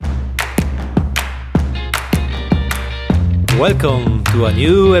Welcome to a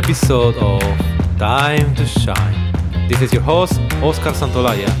new episode of Time to Shine. This is your host, Oscar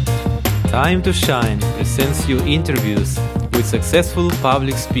Santolaya. Time to Shine presents you interviews with successful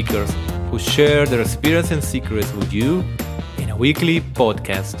public speakers who share their experience and secrets with you in a weekly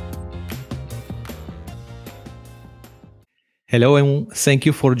podcast. Hello and thank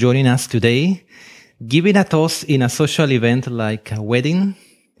you for joining us today. Giving a toast in a social event like a wedding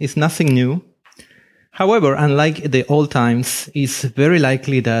is nothing new. However, unlike the old times, it's very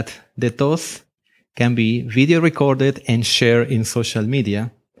likely that the toast can be video recorded and shared in social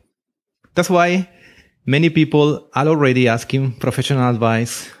media. That's why many people are already asking professional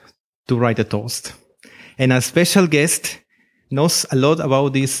advice to write a toast. And a special guest knows a lot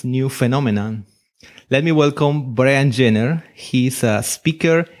about this new phenomenon. Let me welcome Brian Jenner. He's a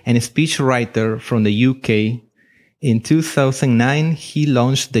speaker and a speech writer from the UK. In 2009, he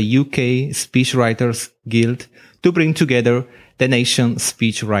launched the UK Speech Writers Guild to bring together the nation's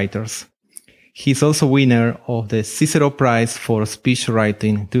speech writers. He's also winner of the Cicero Prize for Speech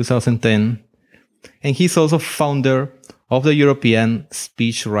Writing 2010. And he's also founder of the European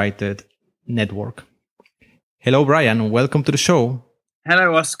Speech Writer Network. Hello, Brian. Welcome to the show.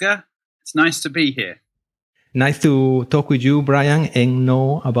 Hello, Oscar. It's nice to be here. Nice to talk with you, Brian, and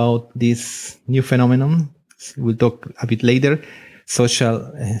know about this new phenomenon. We'll talk a bit later.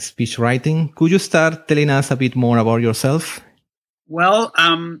 Social speech writing. Could you start telling us a bit more about yourself? Well,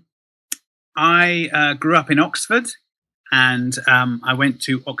 I grew up in Oxford and I went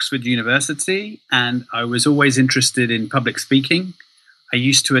to Oxford University and I was always interested in public speaking. I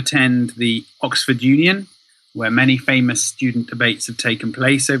used to attend the Oxford Union, where many famous student debates have taken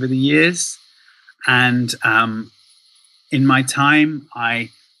place over the years. And in my time,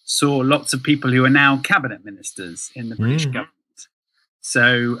 I saw lots of people who are now cabinet ministers in the British government.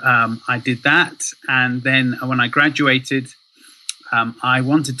 So I did that. And then when I graduated, I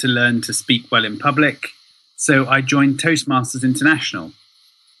wanted to learn to speak well in public. So I joined Toastmasters International.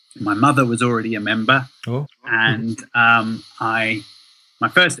 My mother was already a member. Oh. And my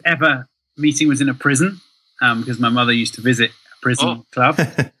first ever meeting was in a prison because my mother used to visit a prison club.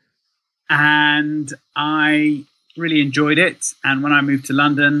 And I really enjoyed it. And when I moved to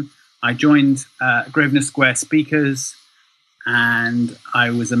London, I joined Grosvenor Square Speakers, and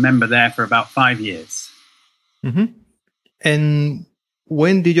I was a member there for about 5 years. Mm-hmm. And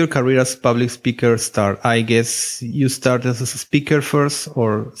when did your career as public speaker start? I guess you started as a speaker first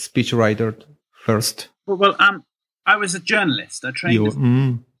or speech writer first? Well, I was a journalist. I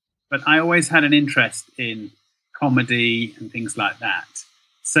trained but I always had an interest in comedy and things like that.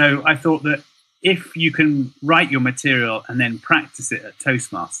 So I thought that if you can write your material and then practice it at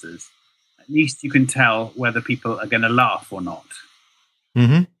Toastmasters, at least you can tell whether people are going to laugh or not.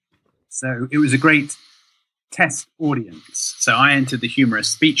 Mm-hmm. So it was a great test audience. So I entered the humorous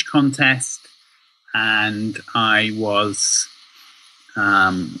speech contest and I was,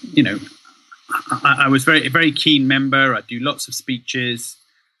 I was a very keen member. I do lots of speeches.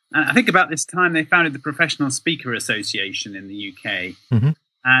 And I think about this time they founded the Professional Speaker Association in the UK. Mm-hmm.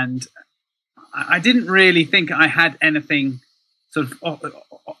 And I didn't really think I had anything sort of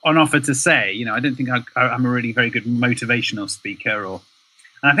on offer to say. I didn't think I'm a really very good motivational speaker. And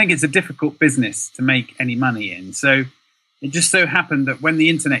I think it's a difficult business to make any money in. So it just so happened that when the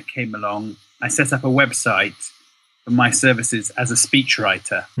internet came along, I set up a website for my services as a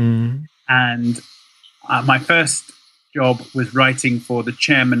speechwriter. Mm. And my first job was writing for the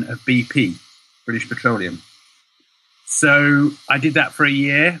chairman of BP, British Petroleum. So I did that for a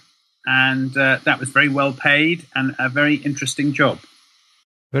year, and that was very well paid and a very interesting job.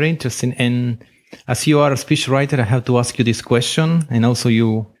 Very interesting. And as you are a speechwriter, I have to ask you this question. And also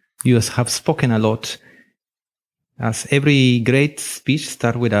you have spoken a lot. As every great speech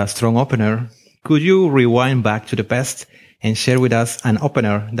starts with a strong opener, could you rewind back to the past and share with us an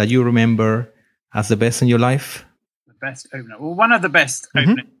opener that you remember as the best in your life? The best opener? Well, one of the best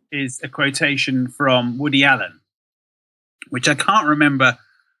openers is a quotation from Woody Allen, which I can't remember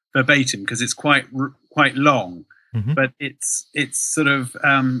verbatim because it's quite long, but it's sort of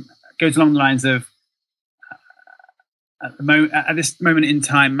goes along the lines of at this moment in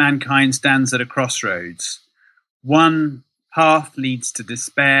time, mankind stands at a crossroads. One path leads to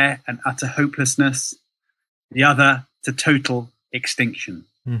despair and utter hopelessness, the other to total extinction.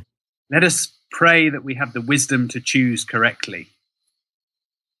 Let us pray that we have the wisdom to choose correctly.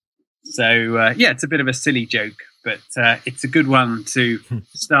 So, it's a bit of a silly joke, but it's a good one to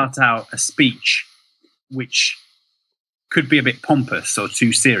start out a speech which could be a bit pompous or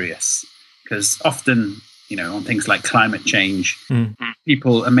too serious. Because often, on things like climate change,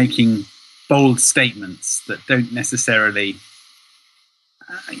 people are making bold statements that don't necessarily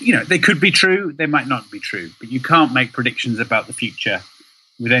they could be true, they might not be true, but you can't make predictions about the future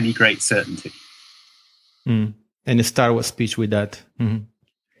with any great certainty. And start a speech with that. Mm-hmm.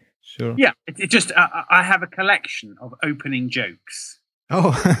 Sure. Yeah, it just I have a collection of opening jokes.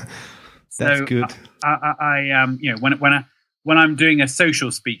 Oh, that's so good. I when I'm doing a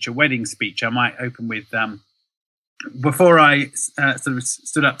social speech, a wedding speech, I might open with before I sort of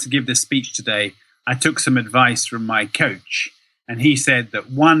stood up to give this speech today, I took some advice from my coach, and he said that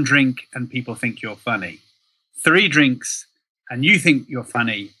 1 drink and people think you're funny, 3 drinks and you think you're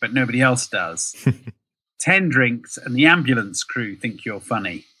funny, but nobody else does. 10 drinks and the ambulance crew think you're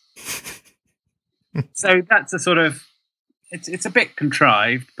funny. So that's a sort of, it's a bit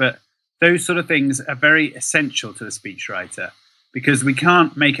contrived, but those sort of things are very essential to a speechwriter, because we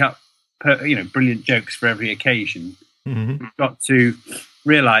can't make up, brilliant jokes for every occasion. Mm-hmm. We've got to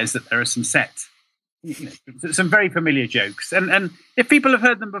realize that there are some some very familiar jokes. And if people have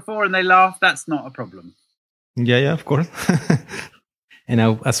heard them before and they laugh, that's not a problem. Yeah, of course. And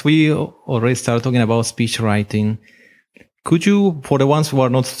now, as we already started talking about speech writing, could you, for the ones who are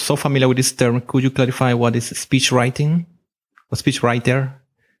not so familiar with this term, could you clarify what is speech writing or speech writer?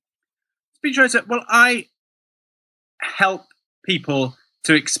 Speechwriter, well, I help people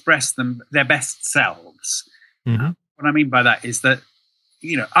to express their best selves. Mm-hmm. What I mean by that is that,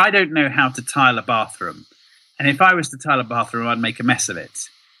 I don't know how to tile a bathroom. And if I was to tile a bathroom, I'd make a mess of it.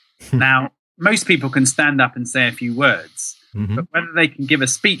 Now, most people can stand up and say a few words, Mm-hmm. but whether they can give a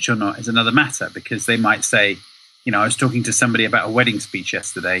speech or not is another matter, because they might say, I was talking to somebody about a wedding speech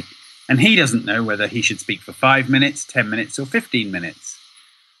yesterday, and he doesn't know whether he should speak for 5 minutes, 10 minutes, or 15 minutes.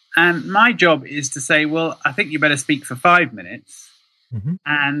 And my job is to say, well, I think you better speak for 5 minutes. Mm-hmm.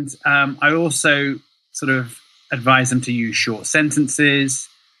 And I also sort of advise them to use short sentences,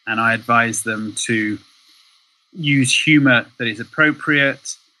 and I advise them to use humor that is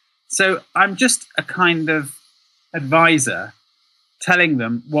appropriate. So I'm just a kind of advisor telling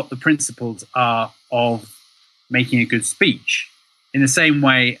them what the principles are of making a good speech, in the same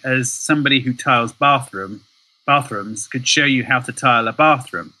way as somebody who tiles bathrooms could show you how to tile a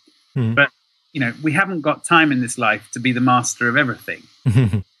bathroom. Mm-hmm. But, we haven't got time in this life to be the master of everything.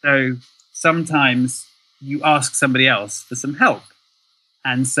 So sometimes you ask somebody else for some help.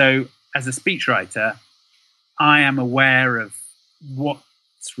 And so as a speechwriter, I am aware of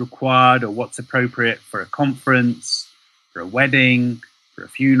what's required or what's appropriate for a conference, for a wedding, for a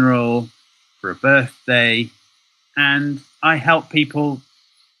funeral, for a birthday. And I help people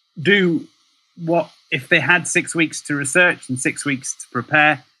do what, if they had 6 weeks to research and 6 weeks to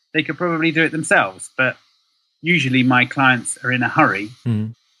prepare, they could probably do it themselves. But usually my clients are in a hurry,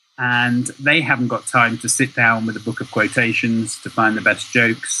 and they haven't got time to sit down with a book of quotations to find the best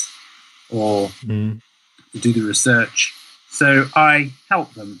jokes or to do the research. So I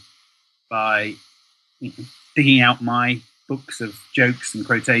help them by digging out my books of jokes and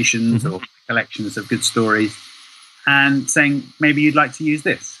quotations or collections of good stories and saying, maybe you'd like to use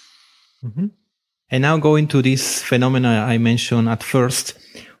this. Mm-hmm. And now going to this phenomena I mentioned at first,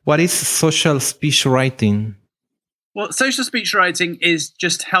 what is social speech writing? Well, social speech writing is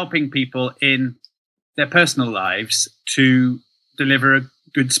just helping people in their personal lives to deliver a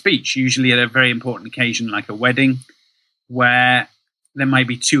good speech, usually at a very important occasion like a wedding, where there might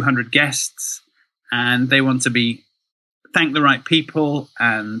be 200 guests and they want to thank the right people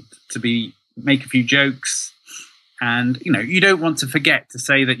and to make a few jokes. And, you don't want to forget to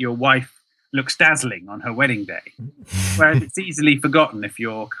say that your wife looks dazzling on her wedding day, whereas it's easily forgotten if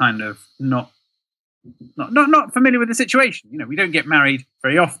you're kind of not familiar with the situation. We don't get married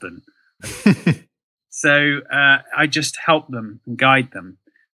very often. So I just help them and guide them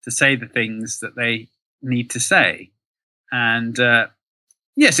to say the things that they need to say. And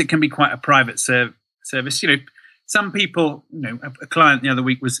yes, it can be quite a private service. Some people, a client the other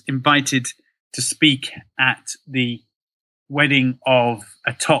week was invited to speak at the wedding of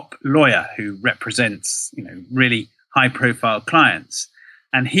a top lawyer who represents, really high profile clients.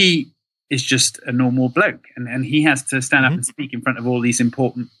 And he is just a normal bloke. And he has to stand up and speak in front of all these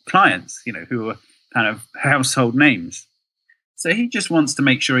important clients, who are kind of household names. So he just wants to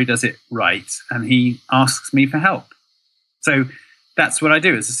make sure he does it right. And he asks me for help. So that's what I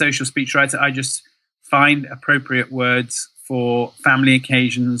do as a social speechwriter. I just find appropriate words for family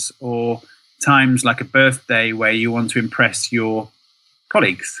occasions or times like a birthday where you want to impress your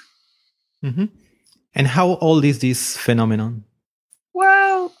colleagues. Mm-hmm. And how old is this phenomenon?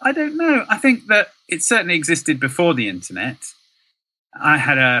 Well, I don't know. I think that it certainly existed before the internet. I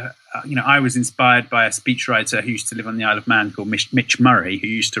had I was inspired by a speechwriter who used to live on the Isle of Man called Mitch Murray, who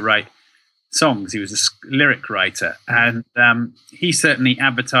used to write songs. He was a lyric writer, and he certainly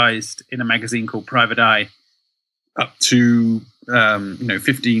advertised in a magazine called Private Eye up to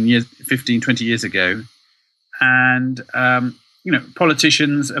 20 years ago. And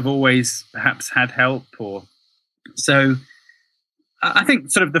politicians have always perhaps had help, or so. I think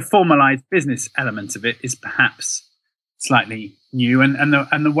sort of the formalized business element of it is perhaps slightly new, and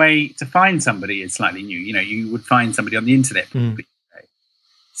the way to find somebody is slightly new. You would find somebody on the internet.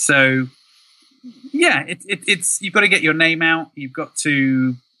 So yeah, it's you've got to get your name out. You've got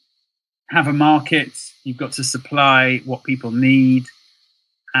to have a market. You've got to supply what people need,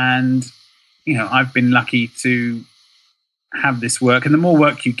 and I've been lucky to have this work. And the more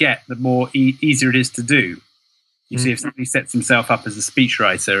work you get, the more easier it is to do. You see, if somebody sets himself up as a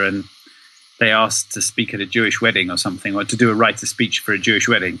speechwriter and they asked to speak at a Jewish wedding or something, or to write a speech for a Jewish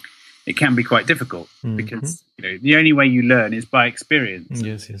wedding, it can be quite difficult because the only way you learn is by experience.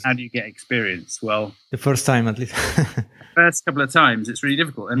 Yes. How do you get experience? Well, the first time at least. First couple of times, it's really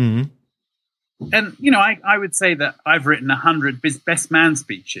difficult. And I would say that I've written 100 best man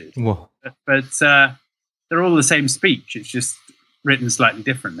speeches, but they're all the same speech. It's just written slightly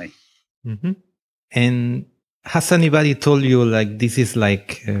differently. And has anybody told you like this is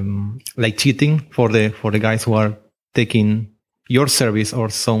like cheating for the guys who are taking your service or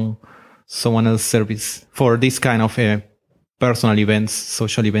someone else's service for this kind of personal events,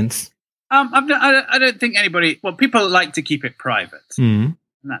 social events? I don't think anybody. Well, people like to keep it private, and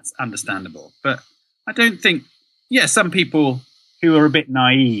that's understandable. But I don't think. Yeah, some people who are a bit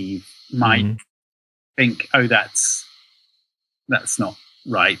naive might think, "Oh, that's not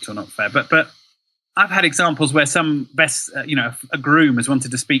right or not fair." But I've had examples where a groom has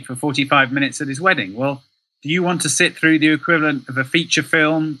wanted to speak for 45 minutes at his wedding. Well, do you want to sit through the equivalent of a feature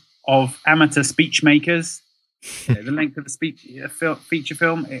film of amateur speech makers? The length of a feature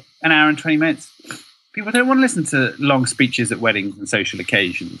film, an hour and 20 minutes. People don't want to listen to long speeches at weddings and social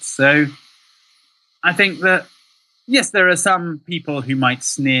occasions. So I think that, yes, there are some people who might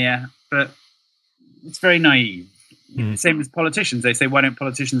sneer, but it's very naive. Same as politicians. They say, why don't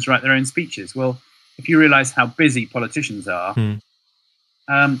politicians write their own speeches? Well, if you realize how busy politicians are,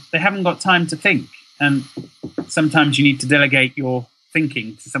 they haven't got time to think. And sometimes you need to delegate your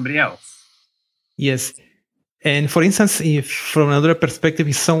thinking to somebody else. Yes. And for instance, if from another perspective,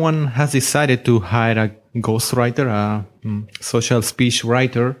 if someone has decided to hire a ghostwriter, a social speech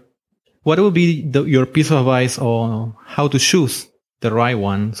writer, what would be your piece of advice on how to choose the right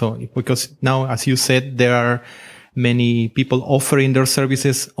one? So, because now, as you said, there are many people offering their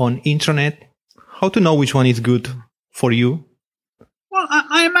services on internet. How to know which one is good for you? Well,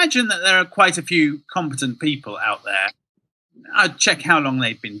 I imagine that there are quite a few competent people out there. I'd check how long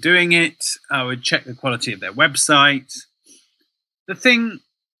they've been doing it. I would check the quality of their website. The thing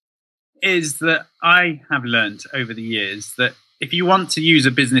is that I have learned over the years that if you want to use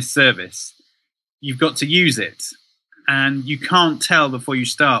a business service, you've got to use it. And you can't tell before you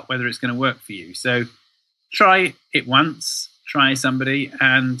start whether it's going to work for you. So try it once, try somebody,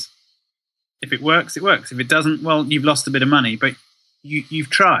 and if it works, it works. If it doesn't, well, you've lost a bit of money, but you've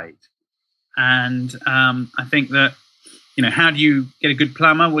tried. And I think that, how do you get a good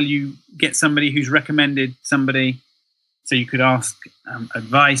plumber? Well, you get somebody who's recommended somebody. So you could ask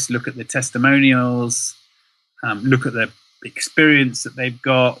advice, look at the testimonials, look at the experience that they've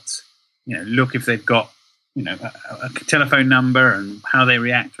got, look if they've got, a telephone number and how they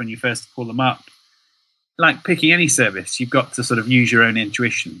react when you first call them up. Like picking any service, you've got to sort of use your own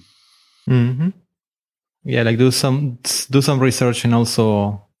intuition. Yeah, like do some research and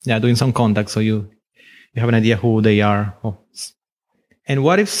also doing some contacts so you have an idea who they are. And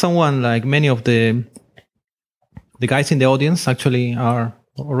what if someone, like many of the guys in the audience actually are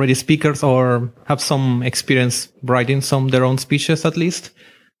already speakers or have some experience writing their own speeches at least?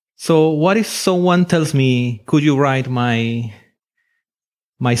 So what if someone tells me, could you write my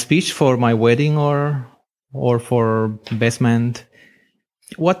speech for my wedding or for best man?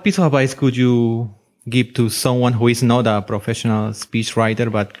 What piece of advice could you give to someone who is not a professional speech writer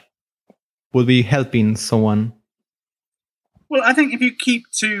but will be helping someone? Well, I think if you keep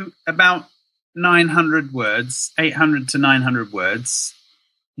to about 900 words, 800 to 900 words,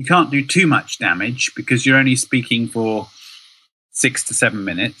 you can't do too much damage because you're only speaking for 6 to 7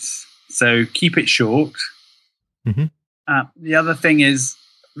 minutes. So keep it short. The other thing is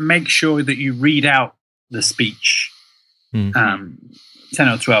make sure that you read out the speech 10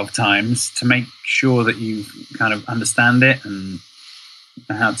 or 12 times to make sure that you kind of understand it and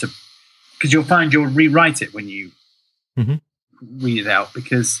how to, because you'll find you'll rewrite it when you read it out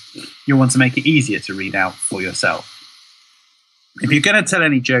because you'll want to make it easier to read out for yourself. If you're going to tell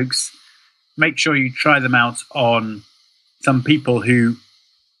any jokes, make sure you try them out on some people who,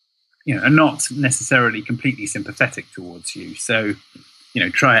 are not necessarily completely sympathetic towards you. So,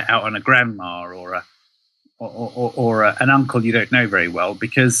 try it out on a grandma or an uncle you don't know very well,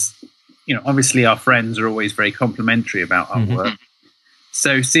 because, obviously our friends are always very complimentary about our work.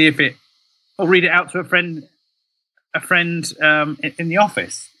 So see if or read it out to a friend in the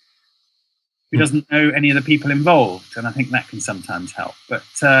office who doesn't know any of the people involved. And I think that can sometimes help. But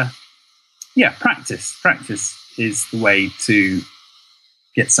practice. Practice is the way to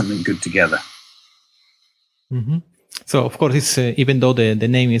get something good together. Mm-hmm. So, of course, it's even though the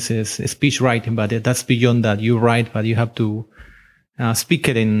name is speech writing, but that's beyond that. You write, but you have to speak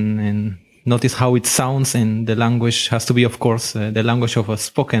it and notice how it sounds. And the language has to be, of course, the language of a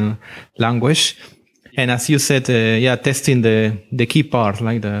spoken language. And as you said, testing the key part,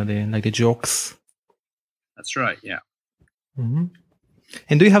 like the jokes. That's right. Yeah. Mm-hmm.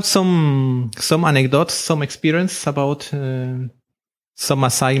 And do you have some anecdotes, some experience about some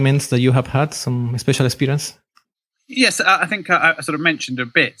assignments that you have had, some special experience? Yes, I think I sort of mentioned a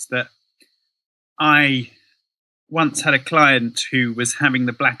bit that I once had a client who was having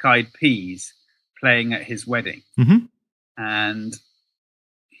the Black Eyed Peas playing at his wedding. Mm-hmm. And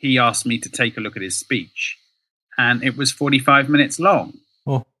he asked me to take a look at his speech. And it was 45 minutes long.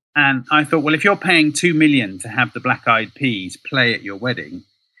 Oh. And I thought, well, if you're paying $2 million to have the Black Eyed Peas play at your wedding,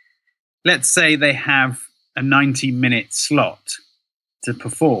 let's say they have a 90-minute slot to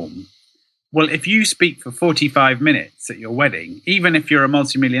perform. Well, if you speak for 45 minutes at your wedding, even if you're a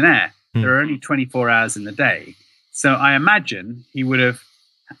multimillionaire, there are only 24 hours in the day. So I imagine he would have,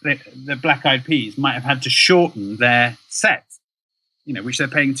 the Black Eyed Peas might have had to shorten their set, which they're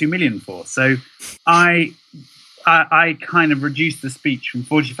paying $2 million for. So I kind of reduced the speech from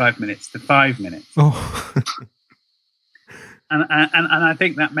 45 minutes to 5 minutes. Oh. and I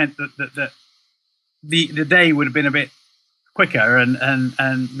think that meant that the day would have been a bit quicker, and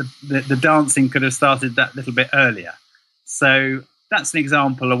the dancing could have started that little bit earlier. So that's an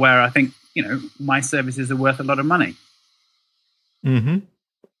example of where I think, my services are worth a lot of money. Mm-hmm.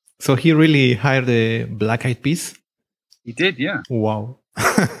 So he really hired the Black Eyed Peas? He did, yeah. Wow.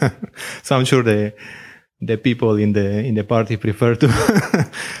 So I'm sure the people in the party prefer to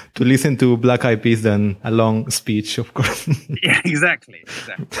to listen to Black Eyed Peas than a long speech, of course. Yeah, exactly.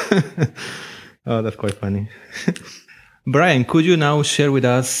 Oh, that's quite funny. Brian, could you now share with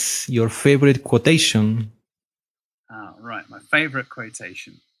us your favorite quotation? Oh, right, my favorite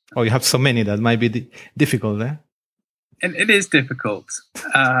quotation. Oh, you have so many that might be difficult, eh? And it is difficult.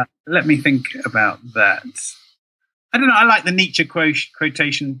 Let me think about that. I don't know. I like the Nietzsche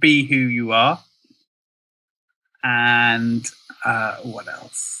quotation, "Be who you are." And what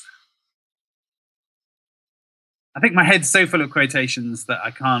else? I think my head's so full of quotations that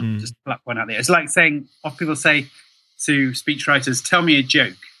I can't just pluck one out there. It's like saying, people say to speechwriters, "Tell me a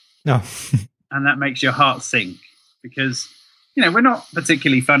joke." No. And that makes your heart sink, because, we're not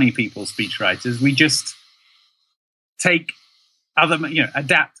particularly funny people, speechwriters. We just take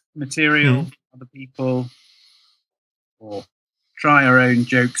adapt material from other people, or try our own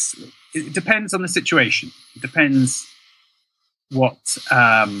jokes. It depends on the situation. It depends what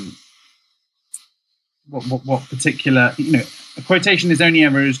particular, a quotation is only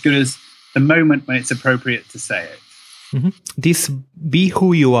ever as good as the moment when it's appropriate to say it. Mm-hmm. This "be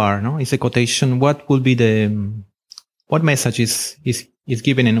who you are," no, is a quotation. What will be what message is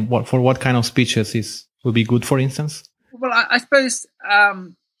given, and for what kind of speeches will be good, for instance? Well, I suppose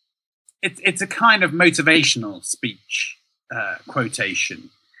it's a kind of motivational speech quotation,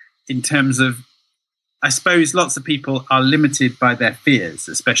 in terms of, I suppose lots of people are limited by their fears,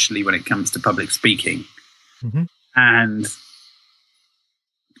 especially when it comes to public speaking. Mm-hmm. And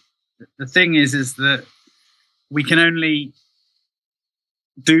the thing is that we can only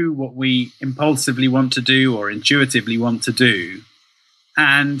do what we impulsively want to do or intuitively want to do.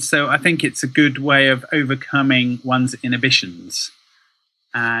 And so I think it's a good way of overcoming one's inhibitions.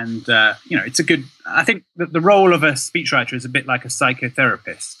 And, it's a good, I think that the role of a speechwriter is a bit like a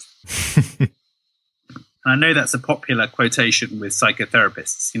psychotherapist. And I know that's a popular quotation with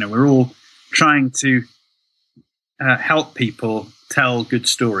psychotherapists. We're all trying to help people tell good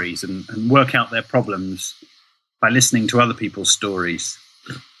stories and work out their problems by listening to other people's stories,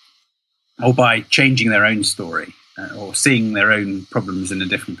 or by changing their own story, or seeing their own problems in a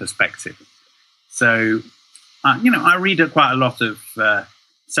different perspective. So, I read quite a lot of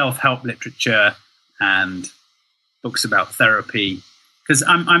self-help literature and books about therapy, because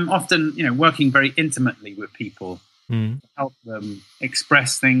I'm often, working very intimately with people to help them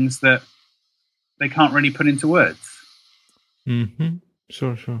express things that they can't really put into words. Mm-hmm.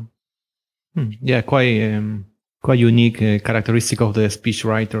 Sure. Yeah, quite unique characteristic of the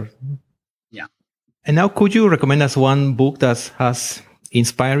speechwriter. Yeah. And now, could you recommend us one book that has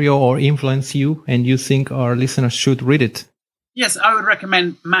inspired you or influenced you, and you think our listeners should read it? Yes, I would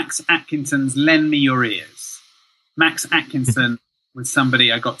recommend Max Atkinson's Lend Me Your Ears. Max Atkinson was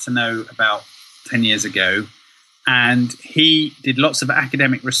somebody I got to know about 10 years ago, and he did lots of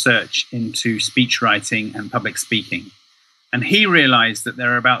academic research into speechwriting and public speaking. And he realized that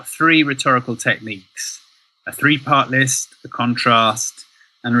there are about 3 rhetorical techniques: a 3-part list, a contrast,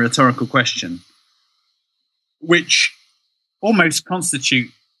 and a rhetorical question, which almost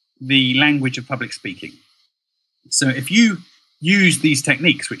constitute the language of public speaking. So if you use these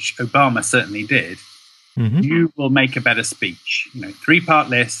techniques, which Obama certainly did, you will make a better speech. 3-part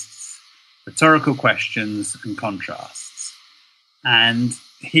lists, rhetorical questions, and contrasts. And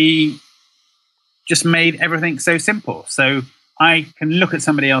he just made everything so simple. So I can look at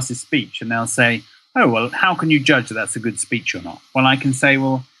somebody else's speech and they'll say, oh, well, how can you judge that that's a good speech or not? Well, I can say,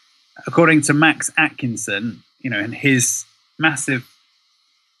 well, according to Max Atkinson, and his massive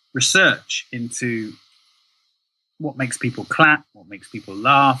research into what makes people clap, what makes people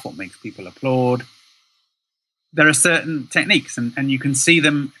laugh, what makes people applaud, there are certain techniques, and you can see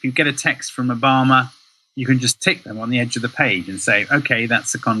them. If you get a text from Obama, you can just tick them on the edge of the page and say, okay,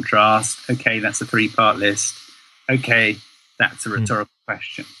 that's a contrast. Okay, that's a 3-part list. Okay, that's a rhetorical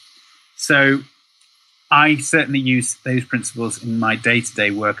question. So I certainly use those principles in my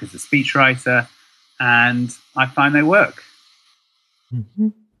day-to-day work as a speechwriter, and I find they work.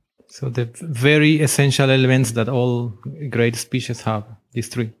 So the very essential elements that all great speeches have, these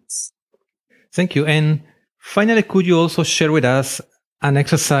 3. Thank you. And finally, could you also share with us an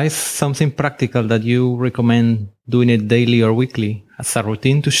exercise, something practical that you recommend doing it daily or weekly as a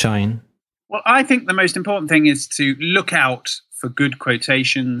routine to shine? Well, I think the most important thing is to look out for good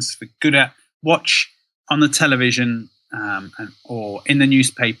quotations, watch on the television or in the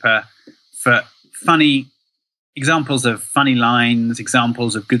newspaper for funny examples of funny lines,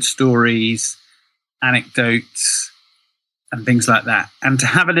 examples of good stories, anecdotes, and things like that. And to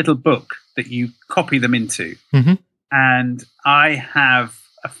have a little book that you copy them into. And I have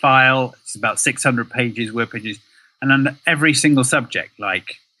a file, it's about 600 pages, word pages, and under every single subject,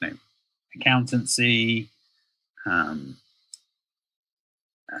 like accountancy,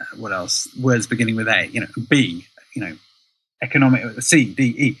 what else? Words beginning with A, B, economic, C,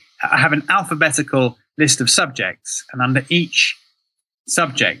 D, E. I have an alphabetical list of subjects, and under each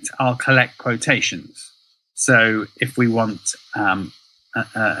subject, I'll collect quotations. So if we want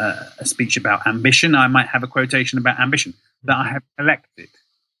a speech about ambition, I might have a quotation about ambition that I have collected.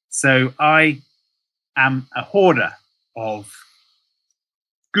 So I am a hoarder of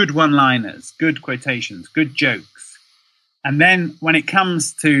good one-liners, good quotations, good jokes. And then when it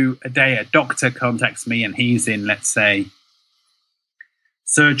comes to a day, a doctor contacts me and he's in, let's say,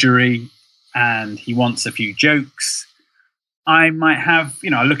 surgery, and he wants a few jokes. I might have,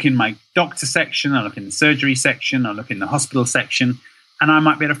 I look in my doctor section, I look in the surgery section, I look in the hospital section, and I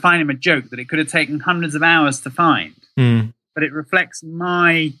might be able to find him a joke that it could have taken hundreds of hours to find. But it reflects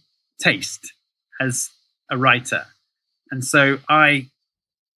my taste as a writer. And so I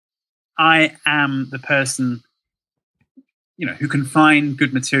am the person, who can find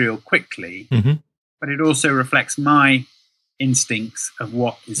good material quickly, but it also reflects my instincts of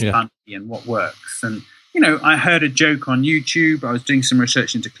what is funny and what works. And, I heard a joke on YouTube. I was doing some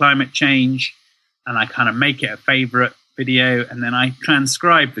research into climate change, and I kind of make it a favorite video, and then I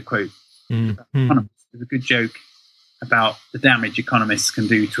transcribe the quote. There's a good joke about the damage economists can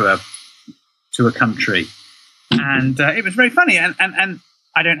do to a country. And it was very funny. And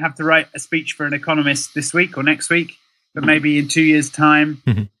I don't have to write a speech for an economist this week or next week, but maybe in 2 years' time,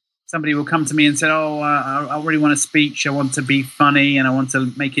 somebody will come to me and say, I really want a speech. I want to be funny and I want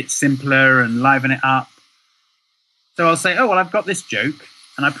to make it simpler and liven it up. So I'll say, I've got this joke,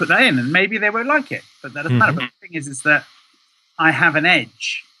 and I put that in, and maybe they won't like it, but that doesn't matter. But the thing is that I have an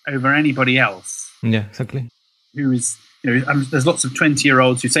edge over anybody else. Yeah, exactly. Who is, there's lots of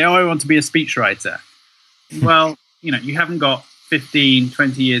 20-year-olds who say, I want to be a speechwriter. Well, you haven't got 15,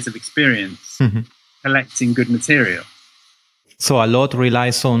 20 years of experience collecting good material. So a lot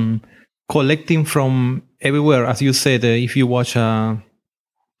relies on collecting from everywhere. As you said, if you watch a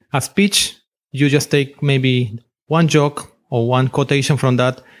speech, you just take maybe one joke or one quotation from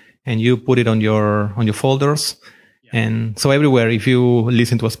that, and you put it on your folders. And so everywhere, if you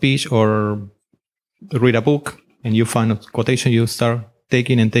listen to a speech or read a book and you find a quotation, you start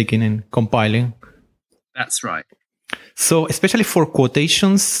taking and compiling. That's right. So especially for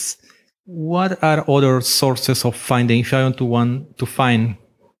quotations, what are other sources of finding? If I want to find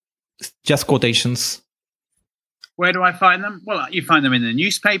just quotations? Where do I find them? Well, you find them in the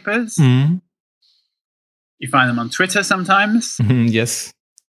newspapers. Mm-hmm. You find them on Twitter sometimes. Yes.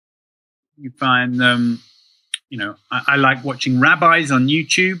 You find them, I like watching rabbis on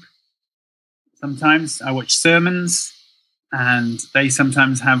YouTube. Sometimes I watch sermons, and they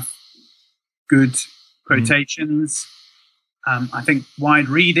sometimes have good quotations. I think wide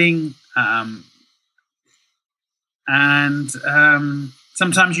reading. And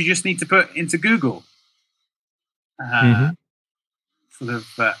sometimes you just need to put into Google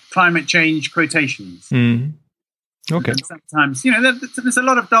climate change quotations. Okay. And sometimes, there's a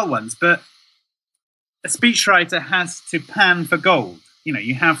lot of dull ones, but a speechwriter has to pan for gold.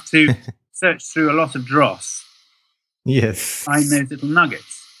 You have to search through a lot of dross. Yes. Find those little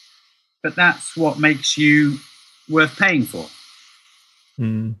nuggets. But that's what makes you worth paying for.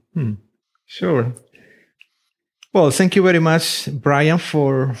 Sure. Well, thank you very much, Brian,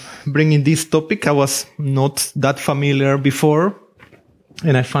 for bringing this topic. I was not that familiar before,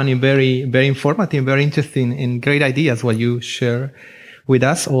 and I find it very, very informative, very interesting, and great ideas what you share with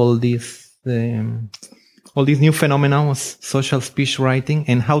us. All these new phenomena of social speech writing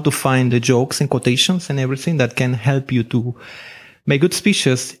and how to find the jokes and quotations and everything that can help you to make good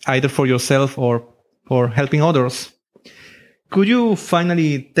speeches, either for yourself or for helping others. Could you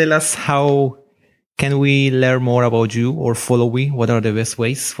finally tell us how can we learn more about you or follow you? What are the best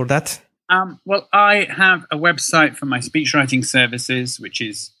ways for that? Well, I have a website for my speechwriting services, which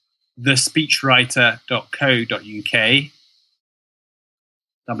is thespeechwriter.co.uk,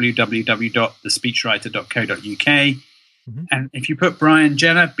 www.thespeechwriter.co.uk. And if you put Brian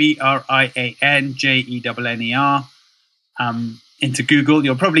Jenner, BrianJenner, into Google,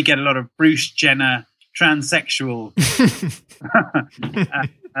 you'll probably get a lot of Bruce Jenner transsexual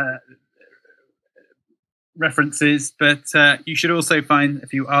references, but you should also find a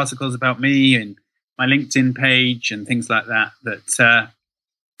few articles about me and my LinkedIn page and things like that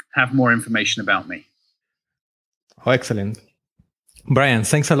have more information about me. Oh, excellent. Brian,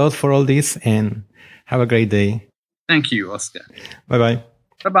 thanks a lot for all this and have a great day. Thank you, Oscar. Bye-bye.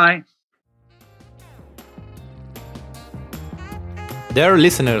 Bye-bye. Dear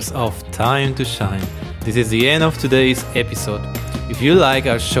listeners of Time to Shine, this is the end of today's episode. If you like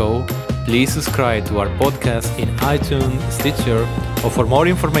our show, please subscribe to our podcast in iTunes, Stitcher, or for more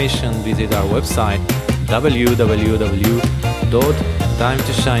information, visit our website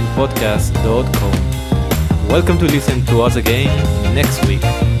www.timetoshinepodcast.com. Welcome to listen to us again next week.